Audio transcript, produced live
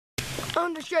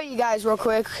To show you guys real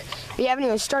quick. We haven't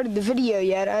even started the video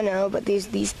yet, I know, but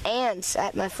these ants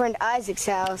at my friend Isaac's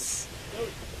house.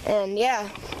 And yeah,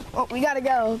 well, we gotta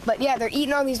go. But yeah, they're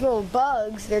eating all these little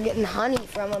bugs. They're getting honey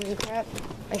from them and crap.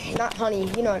 Like, not honey,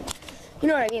 you know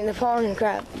what I mean, the pollen and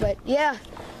crap. But yeah,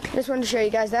 just wanted to show you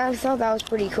guys that. I thought that was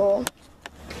pretty cool.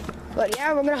 But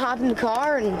yeah, we're gonna hop in the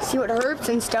car and see what herbs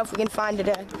and stuff we can find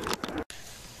today.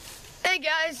 Hey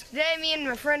guys, today me and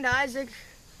my friend Isaac,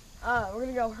 we're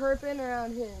gonna go herping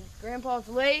around his grandpa's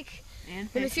lake. And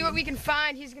we're gonna see what we can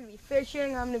find. He's gonna be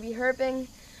fishing, I'm gonna be herping.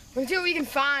 We're gonna see what we can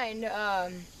find.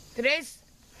 Today's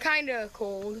kinda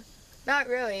cold. Not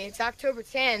really, it's October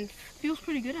 10th. Feels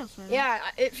pretty good outside. Yeah,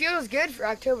 it feels good for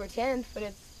October 10th, but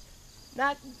it's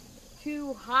not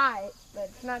too hot,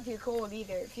 but it's not too cold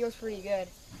either. It feels pretty good.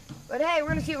 But hey, we're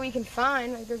gonna see what we can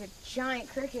find. Like, there's a giant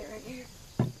cricket right here.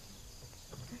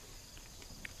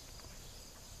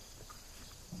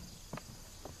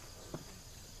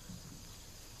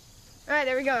 Alright,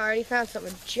 there we go. I already found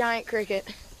something. Giant cricket.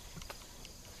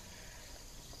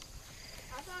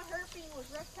 I thought herping was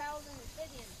reptiles and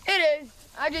amphibians.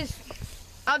 It is.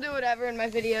 I'll do whatever in my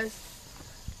videos.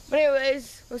 But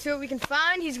anyways, we'll see what we can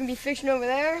find. He's going to be fishing over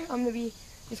there. I'm going to be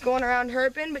just going around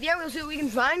herping. But yeah, we'll see what we can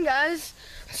find, guys.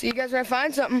 See you guys when I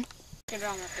find something.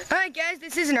 Alright, guys,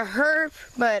 this isn't a herp,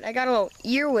 but I got a little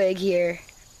earwig here.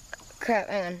 Crap,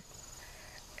 hang on.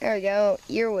 There we go,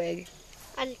 earwig.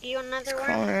 You want another worm?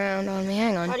 Crawling around on me.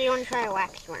 Hang on. Or do you want to try a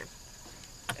wax worm?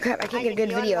 Crap, I can't get a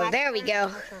good video. There we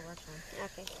go.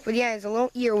 Okay. But yeah, it's a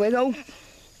little earwig. Oh,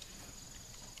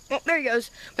 there he goes.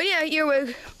 But yeah,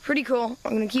 earwig. Pretty cool.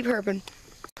 I'm going to keep herping.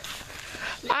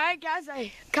 Alright, guys,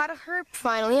 I got a herp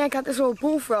finally. I got this little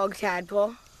bullfrog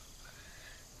tadpole.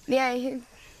 Yeah,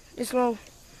 this little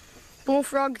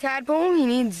bullfrog tadpole, he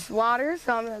needs water,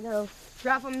 so I'm going to go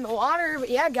drop him in the water. But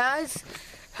yeah, guys,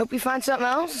 hope you find something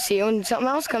else. See you when something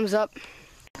else comes up.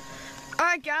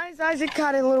 Alright guys, Isaac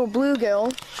caught a little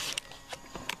bluegill.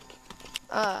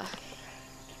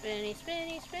 Spinny,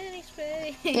 spinny, spinny,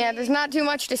 spinny. Yeah, there's not too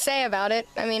much to say about it.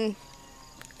 I mean,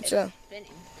 it's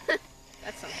spinning.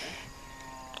 That's something.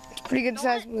 It's a pretty good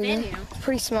size bluegill. It's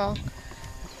pretty small.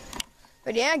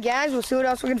 But yeah, guys, we'll see what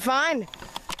else we can find.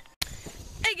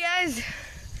 Hey guys,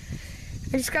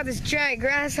 I just got this giant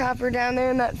grasshopper down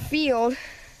there in that field.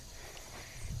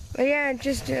 But yeah,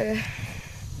 just a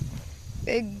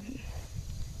big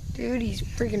dude, he's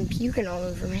freaking puking all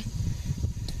over me.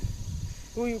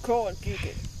 Who you calling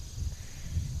puking?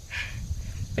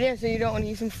 But yeah, so you don't want to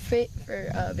use some bait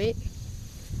for bait?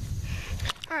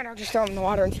 Alright, I'll just throw him in the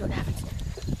water and see what happens.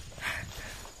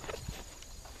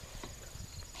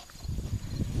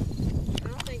 I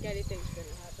don't think anything's going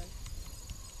to happen.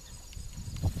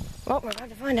 Well, we're about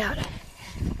to find out.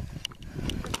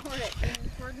 Record it. Are you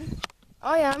recording?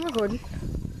 Oh yeah, I'm recording.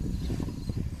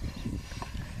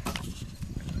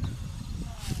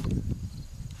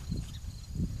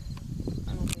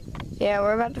 Yeah,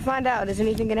 we're about to find out. Is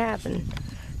anything gonna happen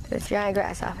to this giant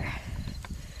grasshopper?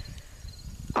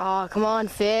 Oh, come on,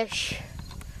 fish.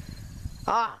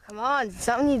 Oh, come on.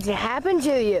 Something needs to happen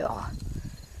to you.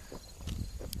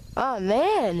 Oh,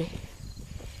 man.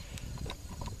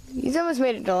 He's almost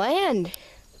made it to land.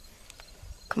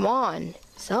 Come on.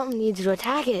 Something needs to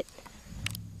attack it.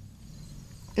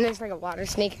 And there's like a water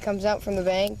snake that comes out from the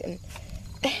bank. And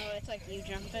oh, it's like you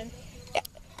jumping?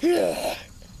 Yeah.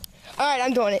 Alright,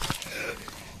 I'm doing it.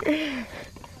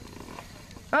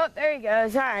 Oh, there he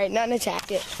goes. Alright, nothing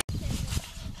attacked it.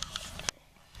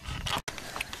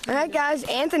 Alright guys,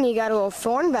 Anthony got a little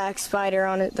thornback spider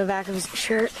on the back of his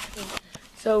shirt.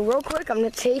 So real quick, I'm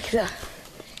going to take the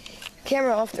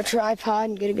camera off the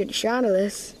tripod and get a good shot of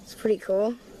this. It's pretty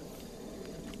cool.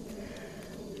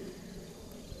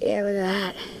 Yeah, look at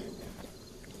that.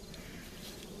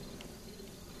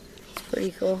 It's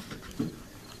pretty cool.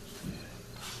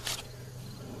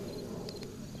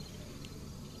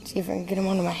 See if I can get him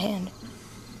onto my hand.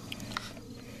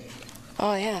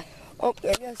 Oh yeah. Oh,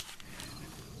 there he goes.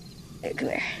 Hey, come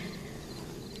here.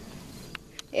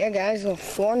 Yeah, guys, a little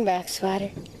thornback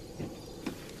spider.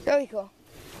 Really cool.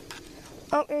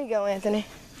 Oh, there you go, Anthony.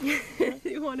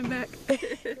 You want him back? Put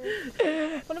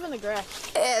him in the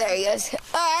grass. Yeah, there he goes.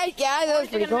 Alright, guys, that was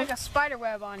pretty cool. Make a spider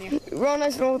web on you. Real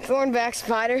nice little thornback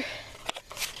spider.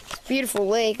 Beautiful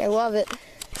lake, I love it.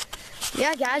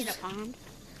 Yeah, guys. A pond?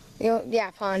 You know, yeah,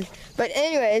 pond. But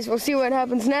anyways, we'll see what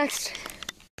happens next.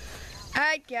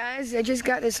 Alright, guys, I just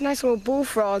got this nice little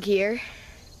bullfrog here.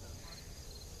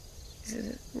 This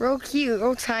is a real cute,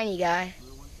 real tiny guy.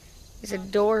 He's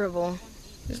adorable.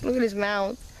 Just look at his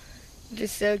mouth.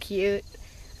 Just so cute.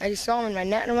 I just saw him in my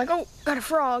net and I'm like, oh, got a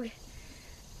frog.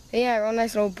 Yeah, real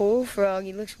nice little bullfrog.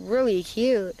 He looks really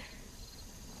cute.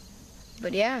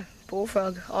 But yeah,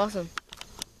 bullfrog, awesome.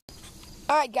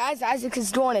 Alright guys, Isaac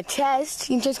is doing a test.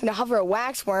 He's just gonna hover a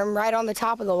waxworm right on the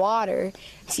top of the water,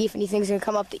 see if anything's gonna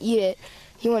come up to eat it.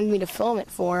 He wanted me to film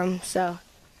it for him, so.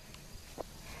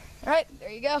 Alright, there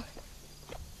you go.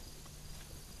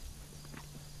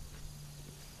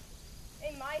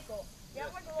 Hey Michael, do you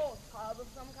have like a little tub of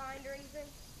some kind or anything?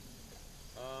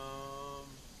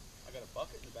 I got a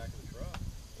bucket in the back of the truck.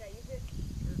 Can I use it?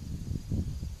 Sure.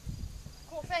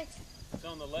 Cool, thanks. It's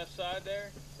on the left side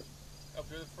there, up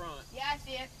near the front. Yeah, I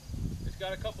see it. It's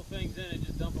got a couple things in it,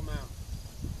 just dump them out.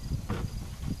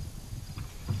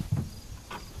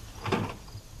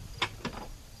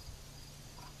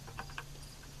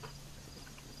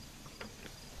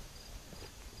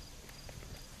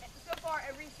 So far,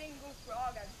 every single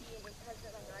frog I've seen has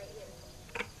been like right here.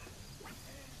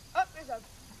 Oh, there's a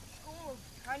school of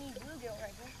tiny bluegill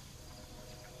right there.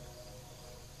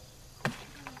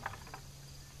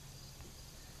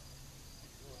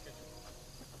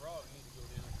 Frog, you need to go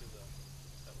down to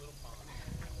that little pond.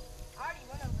 I already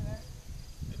went over there.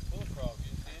 It's full of frogs,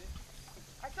 you see it?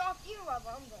 I saw a few of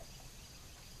them, but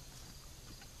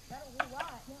not a whole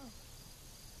lot, no.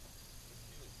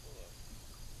 It's full of.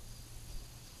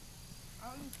 I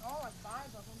only saw like 5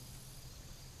 of them.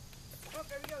 Oh,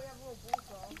 there we go, we have a little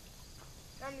bullfrog.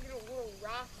 Time to get a little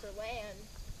rock for land.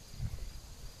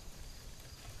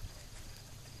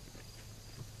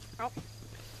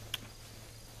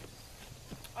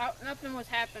 Oh, nothing was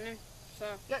happening, so.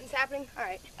 Nothing's happening?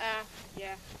 Alright.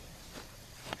 Yeah.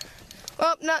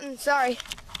 Oh, nothing, sorry.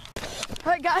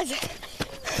 Alright guys,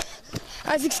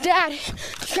 Isaac's dad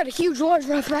just got a huge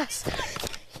largemouth bass.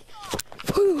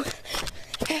 Whew.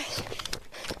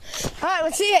 Alright,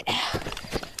 let's see it.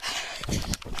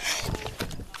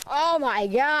 Oh my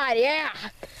god, yeah.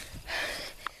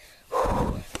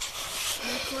 You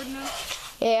recording now?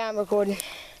 Yeah, I'm recording.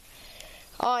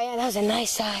 Oh yeah, that was a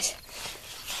nice size.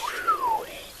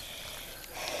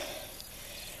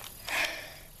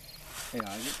 Hey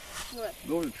Isaac, What?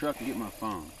 go over to the truck and get my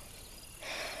phone.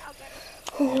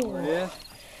 Ooh. You know where it is?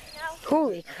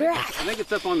 Holy crap. I think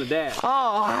it's up on the dash.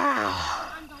 Oh wow.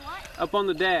 Up on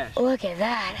the dash. Look at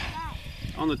that.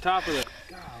 On the top of the...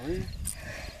 Golly.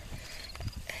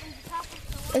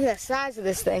 Look at the size of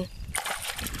this thing.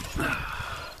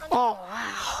 Oh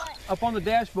wow. Up on the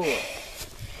dashboard.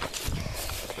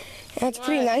 That's a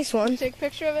pretty nice one. Take a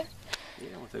picture of it?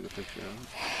 Yeah, I want to take a picture of it.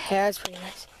 Yeah, that's pretty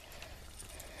nice.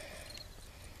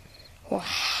 Wow.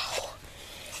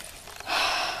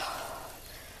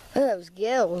 Look at those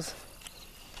gills.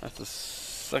 That's the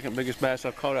second biggest bass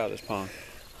I've caught out of this pond.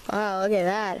 Wow, look at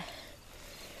that.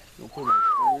 You want to put it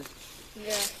on your finger?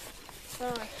 Yeah.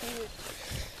 Oh, shoot.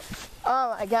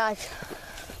 Oh my gosh.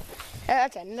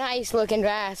 That's a nice looking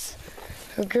bass.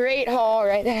 A great haul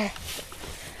right there.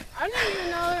 I didn't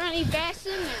even know there were any bass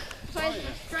in there, besides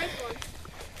the striped one.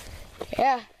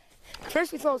 Yeah.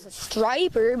 First we thought it was a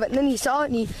striper, but then he saw it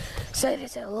and he said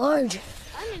it's a large,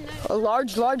 I didn't know.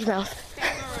 largemouth.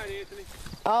 All right, Anthony.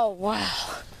 Oh wow.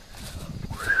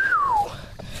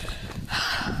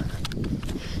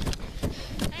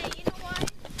 Hey, you know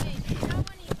what? Hey, you know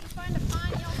when you find a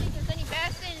pond, you don't think there's any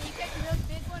bass in, and you catch a real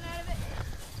big one out of it?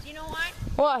 Do you know why?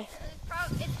 Why?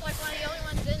 It's like one of the only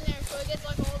ones in there, so it gets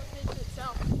like all the fish to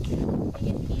itself. It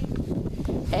gets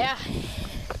huge. Yeah.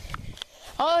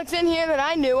 All that's in here that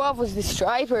I knew of was the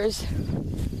stripers.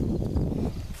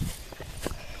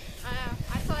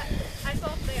 I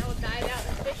thought they all died out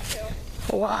in the fish kill.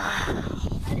 Wow.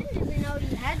 I didn't even know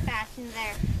you had bass in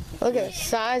there. Look at the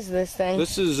size of this thing.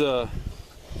 This is,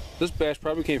 this bass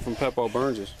probably came from Peppaw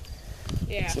Burns's.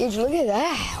 Yeah. Huge, look at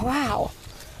that. Wow.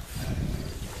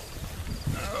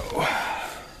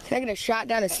 Can I get a shot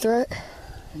down his throat?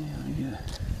 Yeah, I get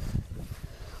it.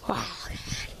 Wow.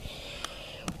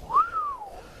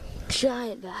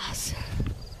 Giant bass.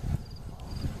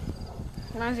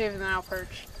 Reminds me of an owl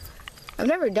perch. I've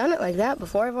never done it like that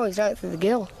before. I've always done it through the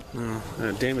gill. No,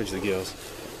 it damaged the gills.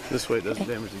 This way it doesn't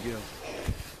damage the gills.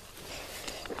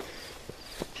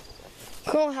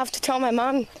 Cool, I'll have to tell my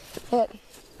mom that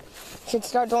should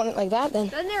start doing it like that then.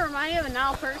 Doesn't it remind you of an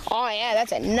owl perch? Oh yeah,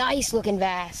 that's a nice looking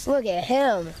bass. Look at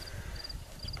him.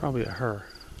 It's probably a her.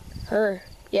 Her,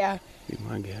 yeah, Be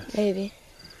my guess. maybe.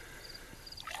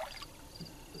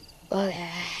 Look at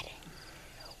that.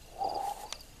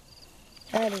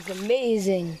 That is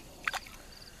amazing.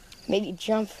 Made you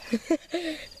jump.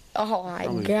 Oh my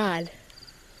Probably. God.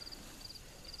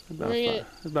 About a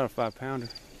 5-pounder.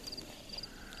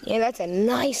 Yeah, that's a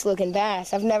nice looking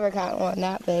bass. I've never caught one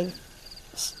that big.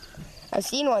 I've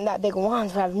seen one that big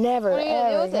once, but I've never What are you gonna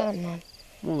do ever with it? gotten one.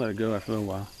 We'll let it go after a little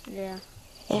while. Yeah.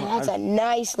 Yeah, that's a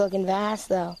nice looking bass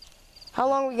though. How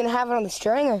long are we gonna have it on the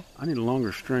stringer? I need a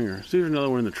longer stringer. See, there's another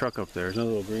one in the truck up there. There's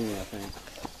another little green one, I think.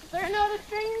 Is there another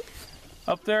string?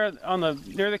 Up there on the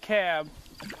near the cab.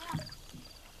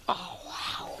 Oh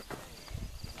wow.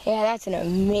 Yeah, that's an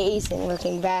amazing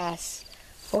looking bass.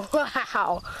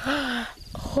 Wow.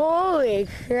 Holy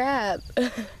crap.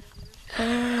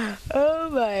 Oh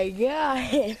my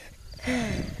god.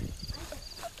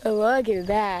 Look at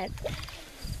that.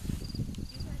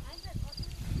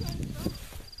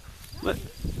 Let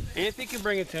Anthony can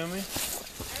bring it to me. I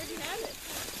already have it.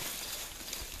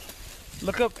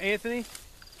 Look up, Anthony.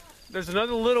 There's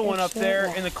another little one up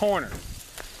there in the corner.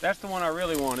 That's the one I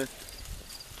really wanted.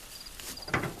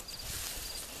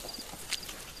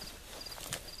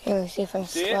 Here, let's see if I can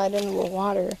slide into the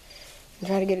water and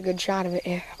try to get a good shot of it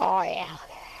here. Oh yeah, look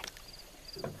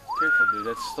at that. Careful, dude.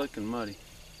 That's slick and muddy.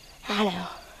 I know.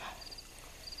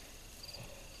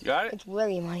 Got it? It's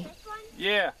really muddy.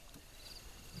 Yeah.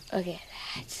 Okay,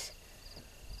 that's.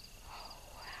 Oh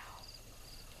wow.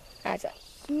 That's a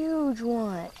huge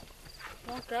one.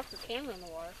 Don't drop the camera in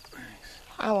the water.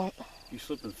 I won't. You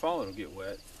slip and fall, it'll get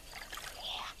wet.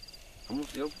 Yeah.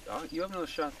 You have another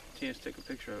chance to take a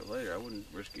picture of it later. I wouldn't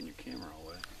risk getting your camera all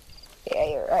wet. Yeah,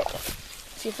 you're right.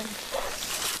 See if I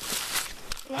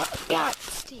can. Oh, God,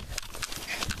 Steve.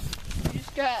 You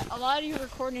just got, a lot of your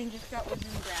recording just got was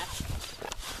in the grass.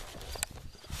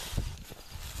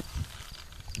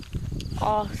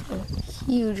 Awesome.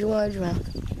 Huge largemouth.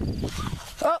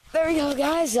 Oh, there we go,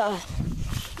 guys. I'll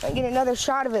get another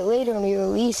shot of it later when we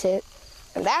release it.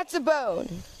 And that's a bone.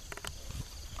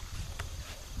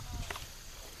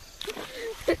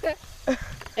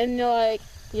 And they're like,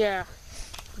 yeah.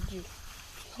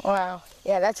 Wow.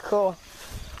 Yeah, that's cool.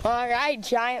 All right,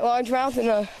 giant largemouth and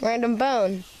a random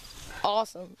bone.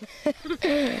 Awesome.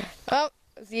 Well,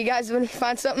 see you guys when we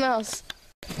find something else.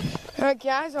 All right,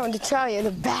 guys, I wanted to tell you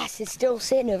the bass is still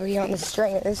sitting over here on the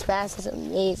stringer. This bass is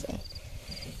amazing.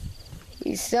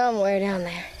 He's somewhere down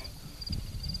there.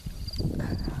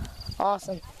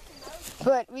 Awesome.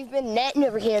 But we've been netting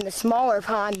over here in the smaller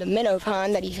pond, the minnow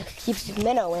pond that he keeps his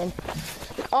minnow in.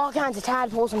 All kinds of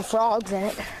tadpoles and frogs in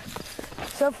it.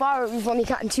 So far, we've only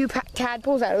gotten 2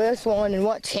 tadpoles out of this one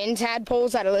and 10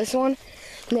 tadpoles out of this one.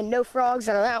 And then no frogs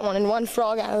out of that one and 1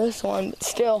 frog out of this one. But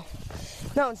still,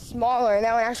 that one's smaller and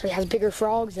that one actually has bigger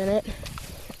frogs in it.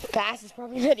 Bass is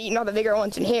probably been eating all the bigger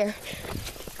ones in here.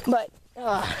 But,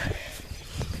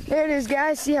 there it is,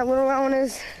 guys. See how little that one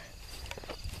is?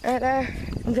 Right there,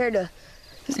 compared to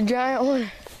the giant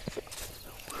one.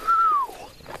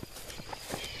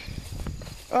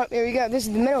 Oh, there we go. This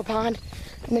is the minnow pond.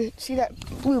 And then see that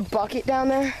blue bucket down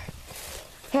there?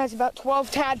 It has about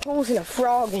 12 tadpoles and a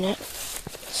frog in it.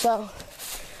 So,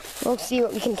 we'll see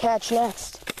what we can catch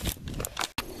next.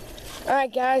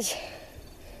 Alright, guys.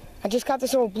 I just got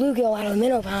this little bluegill out of the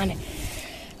minnow pond.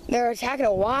 They were attacking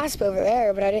a wasp over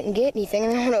there, but I didn't get anything.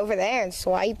 And I went over there and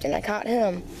swiped, and I caught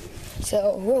him.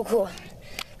 So, real cool.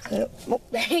 So, oh,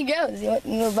 there he goes. He went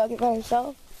in the bucket by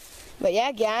himself. But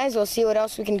yeah, guys, we'll see what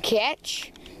else we can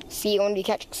catch. See you when we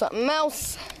catch something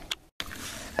else.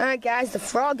 Alright, guys, the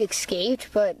frog escaped,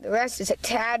 but the rest is a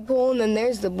tadpole, and then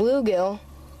there's the bluegill.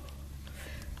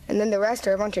 And then the rest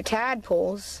are a bunch of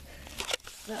tadpoles.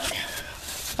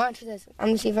 Watch this. I'm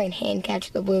gonna see if I can hand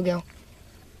catch the bluegill.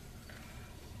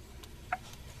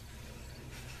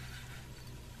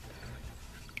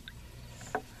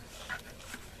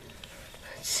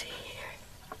 Let's see here.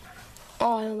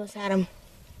 Oh, I almost had him.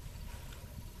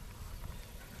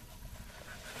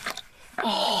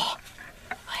 Oh,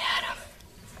 I had him.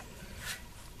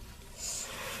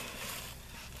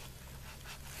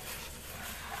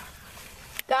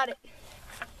 Got it.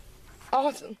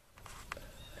 Awesome.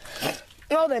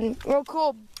 Well then, real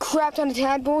cool. Crap ton of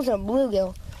tadpoles and a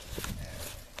bluegill.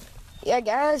 Yeah,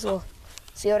 guys, we'll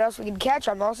see what else we can catch.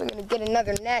 I'm also going to get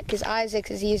another net because Isaac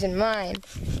is using mine.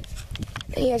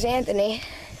 And here's Anthony.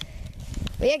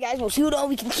 But yeah, guys, we'll see what all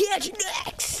we can catch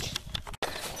next.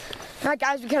 Alright,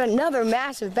 guys, we got another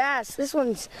massive bass. This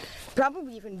one's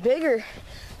probably even bigger.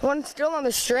 The one's still on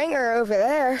the stringer over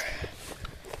there.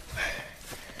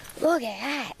 Look at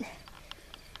that.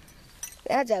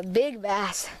 That's a big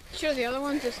bass. Sure, the other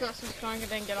one's just not so strong and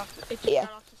then get off the, it just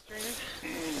got off the stringer.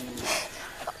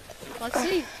 Let's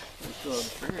see. We still have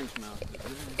the stringer in its mouth if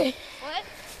it did. What?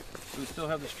 We still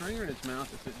have the stringer in its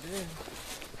mouth if it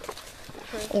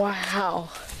did. Wow.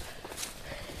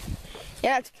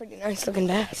 Yeah, it's a pretty nice looking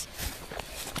bass.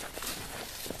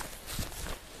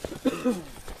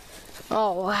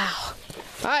 Oh, wow.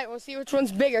 All right, we'll see which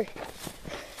one's bigger.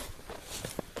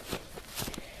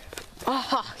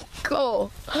 Oh,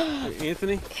 cool. Hey,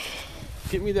 Anthony,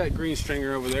 get me that green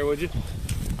stringer over there, would you?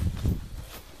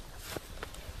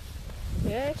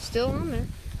 Yeah, it's still on there.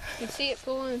 You can see it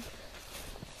pulling.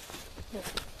 I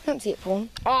don't see it pulling.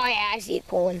 Oh yeah, I see it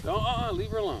pulling. No, leave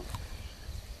her alone.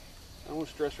 I don't want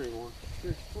to stress her anymore.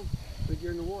 Here, come on. Think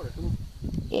you're in the water. Come on.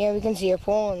 Yeah, we can see her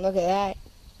pulling. Look at that.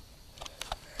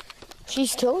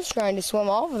 She's still trying to swim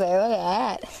over there. Look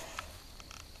at that.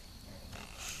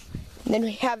 And then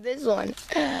we have this one.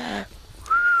 And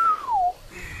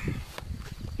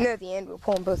then at the end, we'll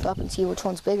pull them both up and see which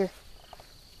one's bigger.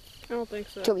 I don't think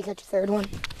so. Until we catch a third one.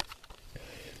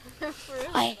 For real?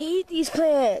 I hate these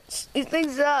plants. These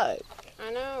things suck.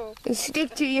 I know. They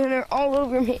stick to you and they're all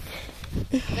over me.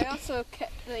 They also,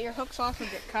 your hooks also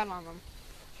get cut on them.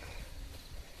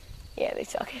 Yeah, they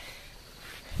suck.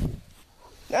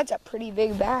 That's a pretty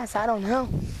big bass. I don't know.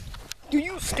 Do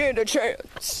you stand a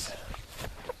chance?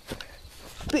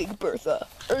 Big Bertha.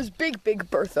 Or is Big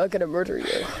Bertha gonna murder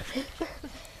you?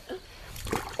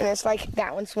 And it's like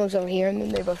that one swims over here and then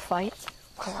they both fight.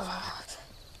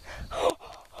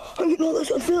 I'm getting all this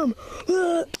on film.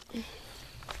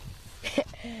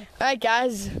 Alright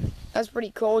guys, that's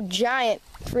pretty cool. Giant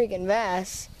freaking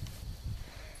bass.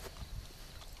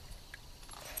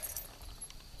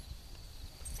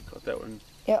 Caught that one.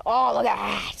 Yeah, oh, look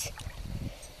at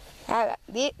that.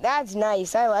 That's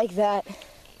nice. I like that.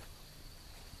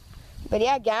 But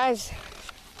yeah, guys,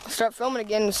 I'll start filming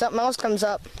again when something else comes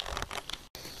up.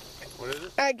 What is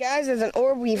it? Alright, guys, there's an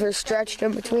orb weaver stretched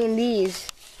in between these.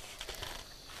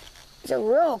 It's a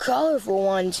real colorful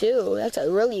one, too. That's a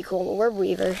really cool orb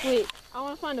weaver. Wait, I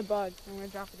want to find a bug. I'm going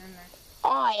to drop it in there.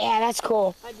 Oh, yeah, that's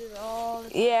cool. I do it all the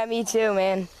time. Yeah, me too,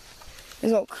 man.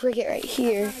 There's a little cricket right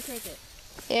here. I found a cricket.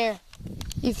 Yeah.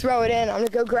 You throw it in. I'm going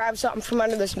to go grab something from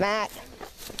under this mat.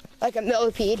 Like a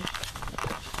millipede.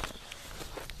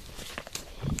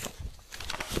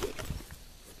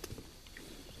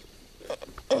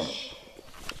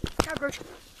 Cockroach.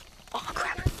 Oh,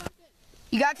 crap.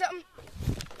 You got something?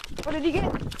 What did you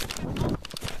get?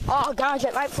 Oh, gosh,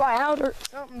 it might fly out or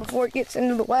something before it gets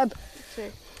into the web. Let's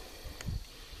see.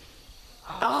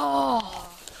 Oh.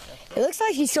 It looks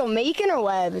like she's still making her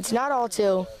web. It's not all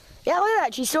too. Yeah, look at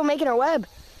that. She's still making her web.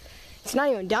 It's not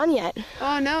even done yet.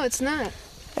 Oh, no, it's not.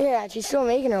 Look at that. She's still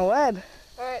making her web.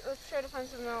 All right, let's try to find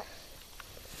something else.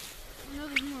 I know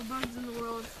there's more bugs in the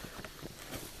world.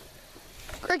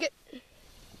 Cricket.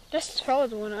 This is probably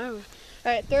the one I was.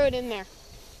 All right, throw it in there.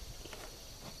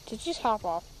 Did you just hop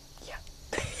off?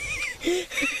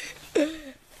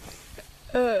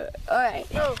 All right.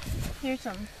 Oh, here's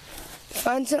some.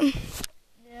 Find some.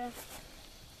 Yeah.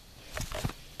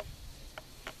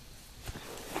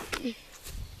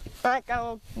 I got a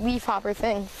little leaf hopper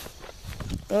thing.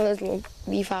 Oh, there's a little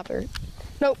leaf hopper.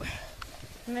 Nope.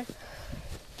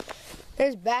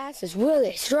 This bass is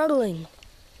really struggling.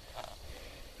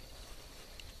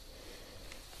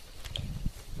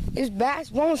 This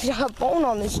bass won't stop pulling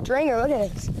on this stringer. Look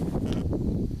at this.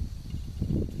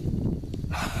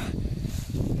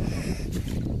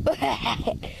 Look at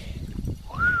that.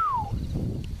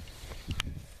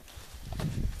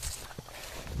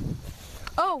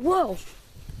 Oh, whoa.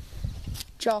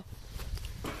 Jaw.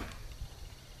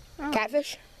 Oh.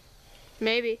 Catfish?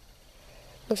 Maybe.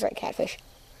 Looks like catfish.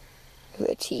 Look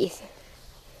at the teeth.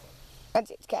 I'd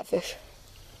say it's catfish.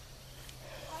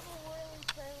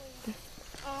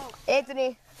 Oh,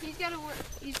 Anthony. he's got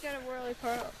a whirly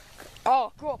pearl.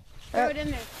 Oh, cool. Throw it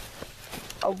in there.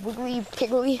 A wiggly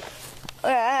piggly.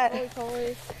 Look at that. Holy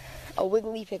poly. A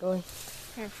wiggly piggly.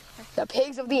 Here. The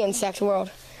pigs of the insect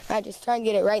world. I just try and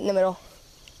get it right in the middle.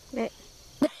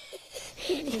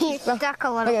 He's stuck a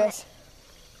Look little at bit. this.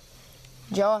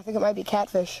 Joe, I think it might be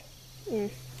catfish.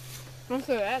 Don't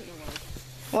throw that in the web.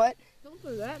 What? Don't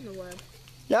throw that in the web.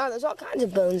 No, there's all kinds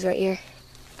of bones right here.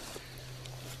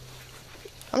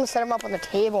 I'm gonna set them up on the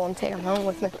table and take them home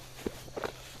with me.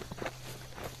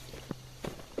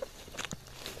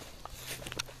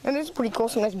 And this is pretty cool,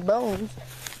 some nice bones.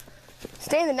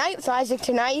 Staying the night with Isaac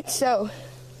tonight, so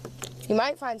you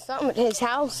might find something at his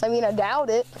house. I mean, I doubt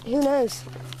it. Who knows?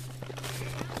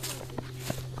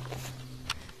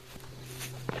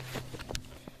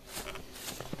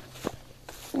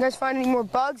 You guys find any more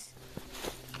bugs?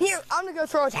 Here, I'm gonna go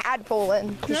throw a tadpole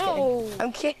in. Just No. kidding.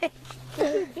 I'm kidding.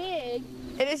 Too big.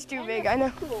 It is too big, I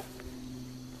know. Cool.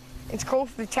 It's cool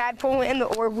for the tadpole and the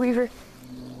orb weaver.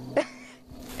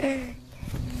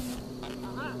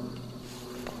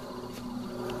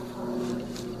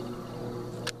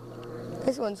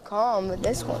 This one's calm, but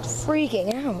this one's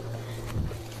freaking out.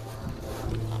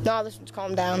 No, this one's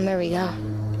calmed down. There we go.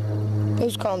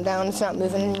 It's calmed down. It's not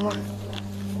moving anymore.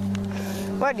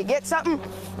 What, to get something?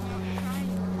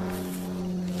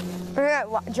 Look at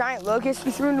that giant locust we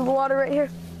threw into the water right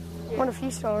here. I wonder if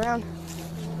he's still around.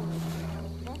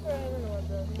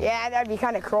 Yeah, that'd be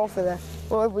kind of cool for the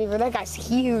orb weaver. That guy's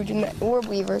huge, and the orb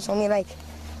weaver's only like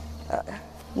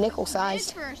nickel size.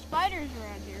 It's for spiders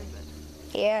around here,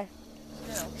 but Yeah.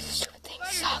 no. Stupid things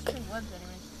Spiders suck. in webs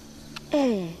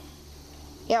anyway.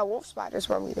 Yeah, wolf spiders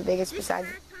probably the biggest besides.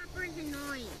 Grasshopper's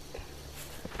annoying.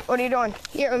 What are you doing?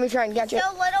 Here, let me try and catch it.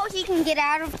 So little he can get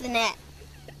out of the net.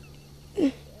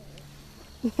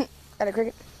 Got a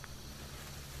cricket.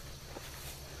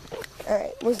 All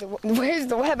right, where's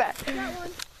the web at? That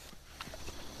one.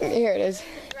 Here it is.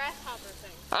 Grasshopper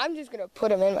thing. I'm just gonna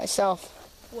put him in myself.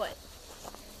 What?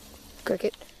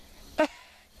 Cricket. I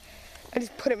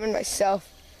just put him in myself.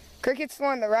 Cricket's the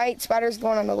one on the right, spider's the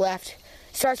one on the left.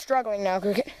 Start struggling now,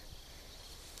 Cricket.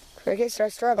 Cricket,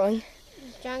 start struggling.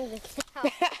 He's trying to get out.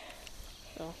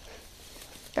 All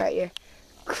right, yeah.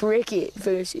 Cricket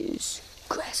versus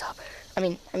grasshopper. I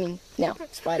mean, no,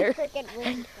 spider. Cricket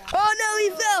wins. Oh no, he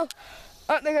fell!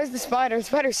 Oh, there goes the spider. The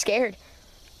spider's scared.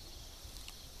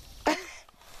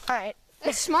 Alright.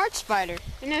 It's smart spider.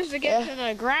 It knows to get to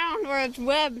the ground where its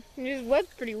web. His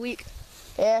web's pretty weak.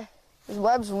 Yeah, his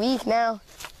web's weak now.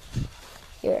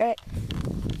 You're right.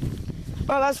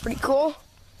 Well, that's pretty cool.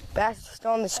 Bass is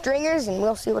still on the stringers, and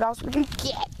we'll see what else we can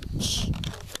catch.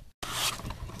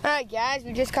 Alright, guys,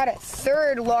 we just caught a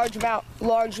third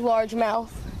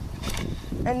largemouth.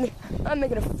 And I'm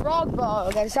making a frog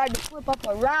bug. I decided to flip up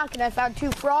a rock, and I found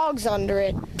 2 frogs under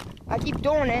it. I keep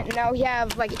doing it, and now we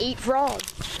have like 8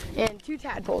 frogs and 2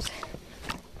 tadpoles.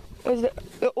 There's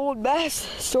the old bass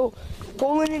still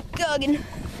pulling and tugging.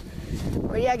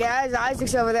 But yeah, guys,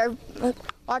 Isaac's over there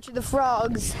watching the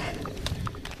frogs.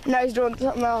 Now he's doing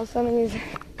something else. I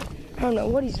don't know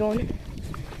what he's doing.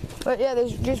 But yeah,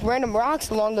 there's just random rocks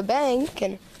along the bank,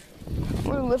 and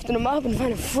we're lifting them up and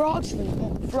finding frogs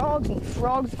and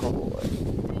frogs galore.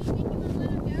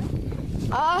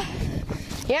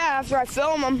 Yeah, after I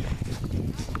film them.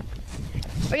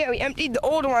 But yeah, we emptied the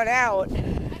old one out.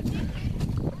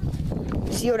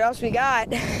 See what else we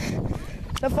got.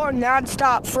 So far,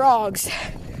 non-stop frogs.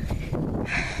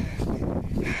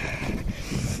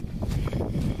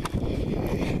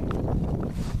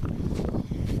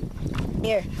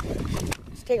 Here,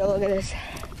 let's take a look at this.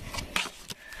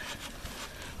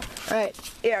 Alright,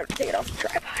 here, take it off the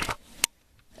tripod.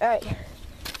 Alright, I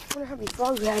wonder how many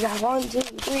frogs I got. 1, 2,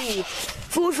 3,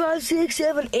 4, 5, 6,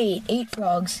 7, 8. 8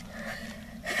 frogs.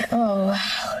 Oh,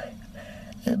 wow.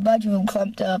 There's a bunch of them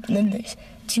clumped up, and then there's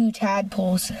 2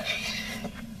 tadpoles.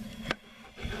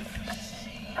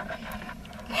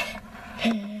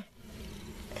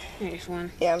 Here's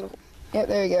one. Yeah,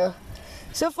 there you go.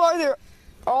 So far, they're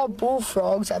all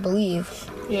bullfrogs, I believe.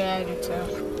 Yeah, I do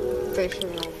too. Fish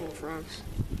are all bullfrogs.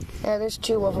 Yeah, there's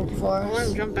 2 of them for us.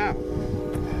 One jumped out.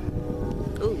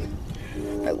 Ooh.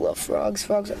 I love frogs.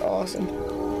 Frogs are awesome.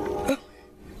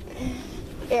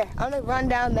 Here, I'm gonna run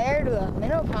down there to the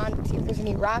minnow pond and see if there's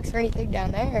any rocks or anything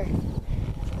down there.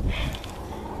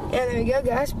 Yeah, there you go,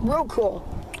 guys. Real cool.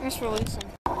 Let's release him.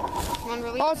 One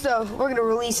release. Also, we're gonna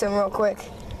release him real quick.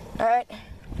 All right.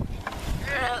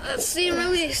 Let's see him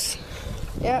release.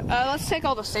 Yeah. Let's take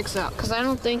all the sticks out, because I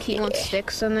don't think he wants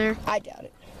sticks in there. I doubt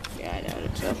it. Yeah, I doubt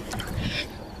it too.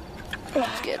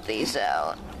 Let's get these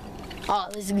out. Oh,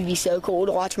 this is gonna be so cool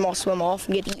to watch them all swim off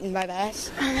and get eaten by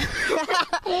bass.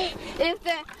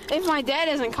 If my dad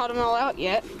hasn't caught them all out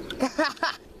yet. All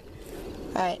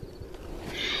right.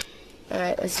 All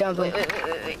right, let's jump in.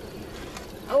 Wait.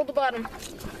 Hold the bottom.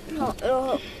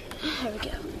 Oh, there we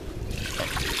go.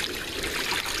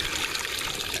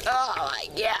 Oh my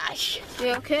gosh.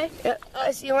 You okay? Yep,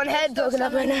 I see one head poking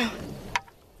up right now.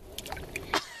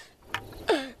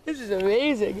 This is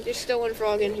amazing. There's still one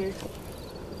frog in here.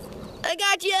 I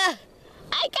got you.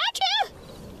 I got you.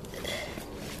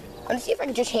 I'm gonna see if I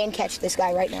can just hand catch this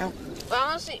guy right now. Well,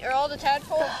 honestly, are all the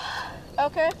tadpoles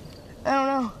okay? I don't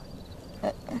know.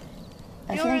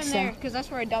 I You're think in so. there, because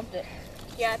that's where I dumped it.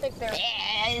 Yeah, I think they're.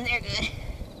 Yeah, they're good.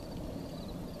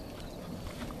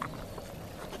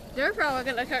 They're probably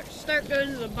gonna start going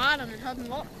to the bottom and help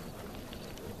them up.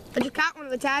 I just caught one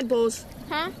of the tadpoles.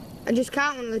 Huh? I just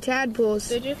caught one of the tadpoles.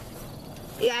 Did you?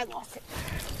 Yeah, I lost it.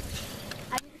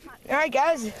 All right,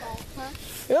 guys.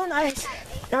 Real nice.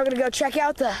 Now we're gonna go check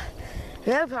out the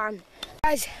minnow pond.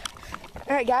 Guys,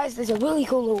 all right, guys. There's a really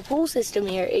cool little pool system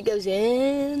here. It goes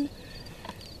in,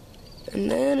 and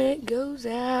then it goes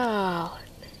out,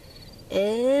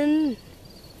 in,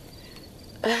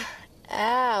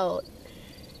 out.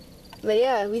 But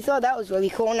yeah, we thought that was really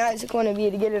cool. Now it's going to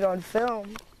be to get it on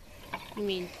film. You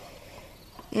mean?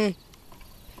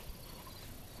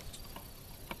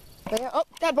 Oh,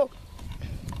 tadpole.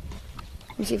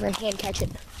 Let me see if I can catch it.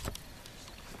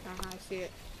 I see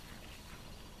it.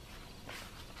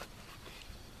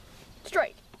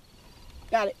 Strike.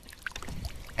 Got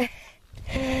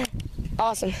it.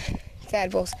 Awesome.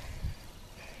 Tadpoles.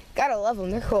 Gotta love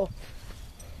them. They're cool.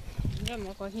 He doesn't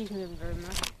look like he's moving very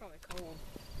much. He's probably cold.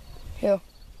 Who?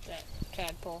 That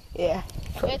tadpole. Yeah.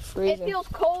 It feels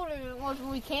colder than it was when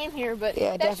we came here, but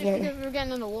yeah, that's definitely. just because we're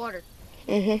getting in the water.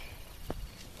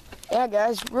 Yeah,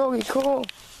 guys, really cool.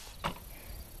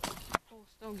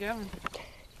 Still going.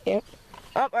 Yep.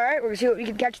 Oh, all right, we're gonna see what we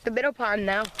can catch at the middle pond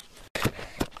now.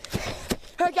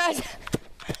 All right, guys,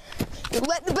 we're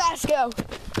letting the bass go.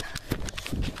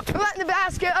 We're letting the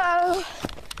bass go.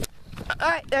 All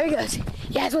right, there he goes.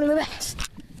 Yeah, it's one of the bass.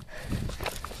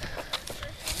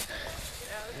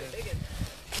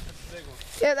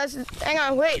 Yeah, that's. Hang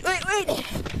on, wait.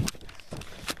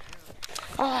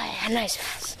 Oh, yeah, nice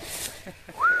bass.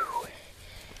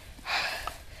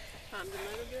 Time to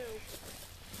let it go.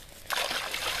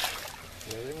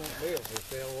 Yeah, they won't live if they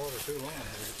stay in water too long.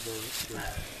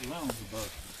 The lungs will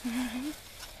bust.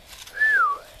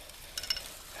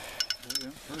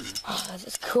 Oh, this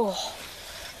is cool.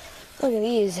 Look at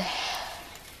these.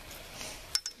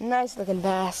 Nice looking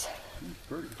bass.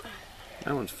 Pretty.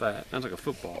 That one's fat. That's like a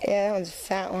football. Yeah, that one's a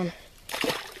fat one.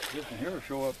 This one here will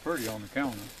show up pretty on the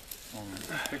counter, on the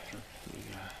picture.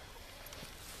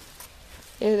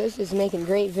 Yeah, this is making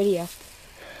great video.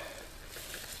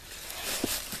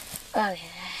 Look at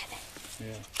that.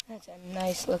 Yeah. That's a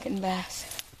nice looking bass.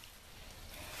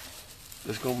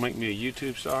 This gonna make me a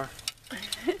YouTube star?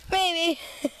 Maybe.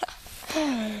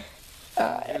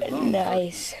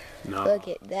 Nice. No. Look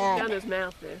at Down that. his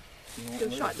mouth there.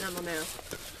 Good shot down the mouth.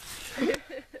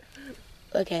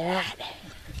 Look at that.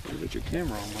 You got your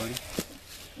camera on, buddy.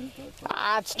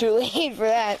 Ah, it's too late for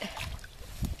that.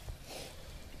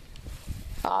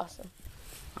 Awesome.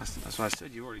 That's why I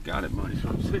said you already got it, buddy. That's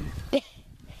what I'm saying. I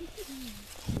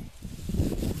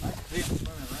could see them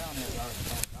swimming around there about the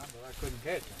time, but I couldn't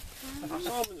catch them. I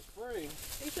saw him in the spring.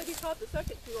 He said he caught the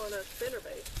second two on a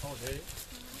spinnerbait. Oh, did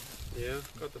he? Yeah,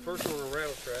 caught the first one on a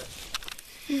rattle trap.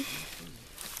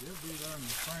 They'll be there in the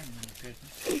spring when you catch them.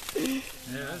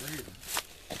 Yeah. I'll eat them.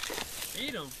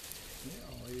 Eat them. Yeah,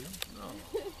 I'll eat them. No.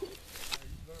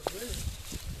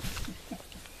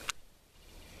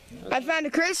 I found a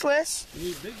chrysalis. You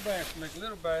eat big bass to make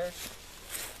little bass.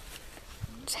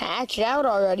 It's hatched out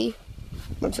already.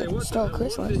 Looks Say like what it's still a the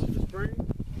chrysalis. one fish in the spring?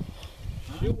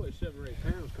 She'll weigh 7 or 8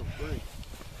 pounds come spring.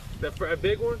 That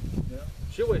big one? Yeah.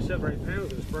 She'll weigh 7 or 8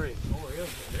 pounds in the spring. Oh, they'll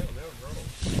grow.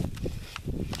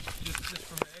 Just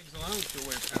from the eggs alone, she'll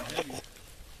weigh a pound heavy.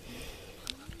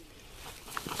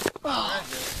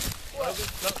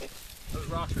 Those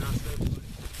rocks are not stable.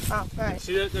 Oh, all right.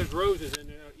 See that? There's roses in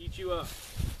there. They'll eat you up.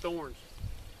 Thorns.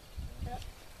 All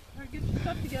right, get your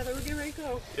stuff together. We're getting ready to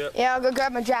go. Yep. Yeah, I'll go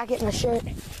grab my jacket and my shirt.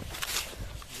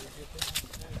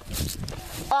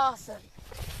 Awesome.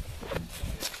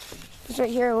 It's right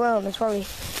here alone. That's why we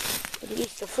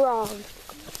released the frog.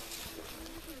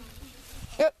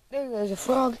 Yep, there's a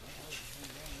frog.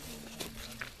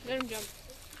 Let him jump.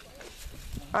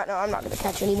 No, I'm not gonna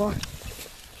catch anymore.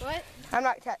 What? I'm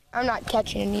not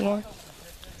catching anymore.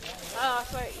 Oh, I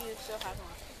thought you still have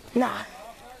one. Nah.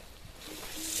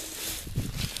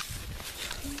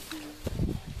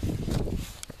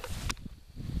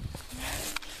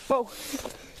 Whoa.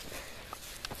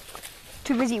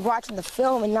 Too busy watching the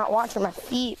film and not watching my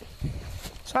feet.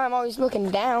 That's why I'm always looking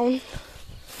down. You can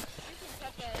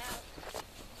cut that out.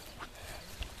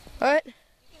 What? You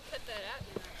can cut that out.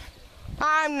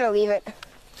 I'm gonna leave it.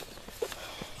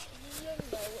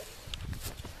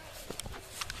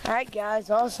 Alright guys,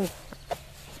 awesome.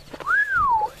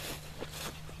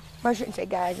 I shouldn't say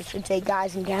guys, I should say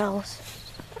guys and gals.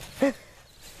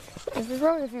 There's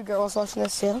probably a few girls watching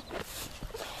this too.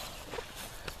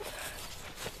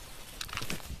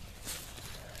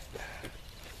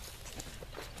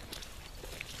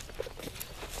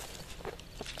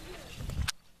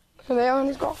 So they are on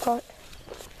his golf cart.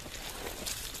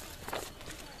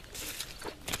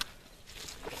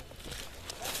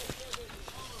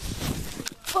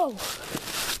 Oh.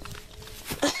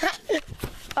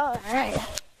 Alright.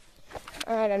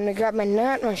 Alright, I'm gonna grab my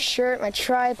nut, my shirt, my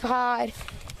tripod,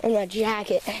 and my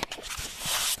jacket.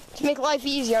 To make life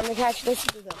easier, I'm gonna catch this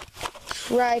with a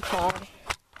tripod.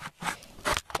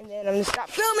 And then I'm gonna stop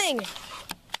filming.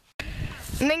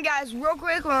 And then guys, real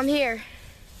quick while I'm here,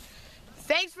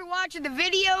 thanks for watching the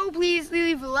video. Please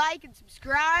leave a like and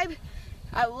subscribe.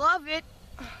 I love it.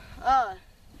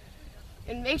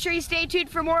 And make sure you stay tuned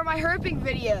for more of my herping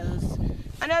videos.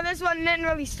 I know this one didn't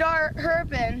really start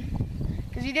herping,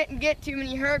 because because you didn't get too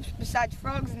many herps besides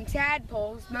frogs and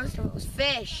tadpoles. Most of it was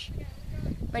fish.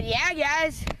 But yeah,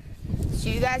 guys,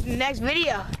 see you guys in the next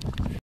video.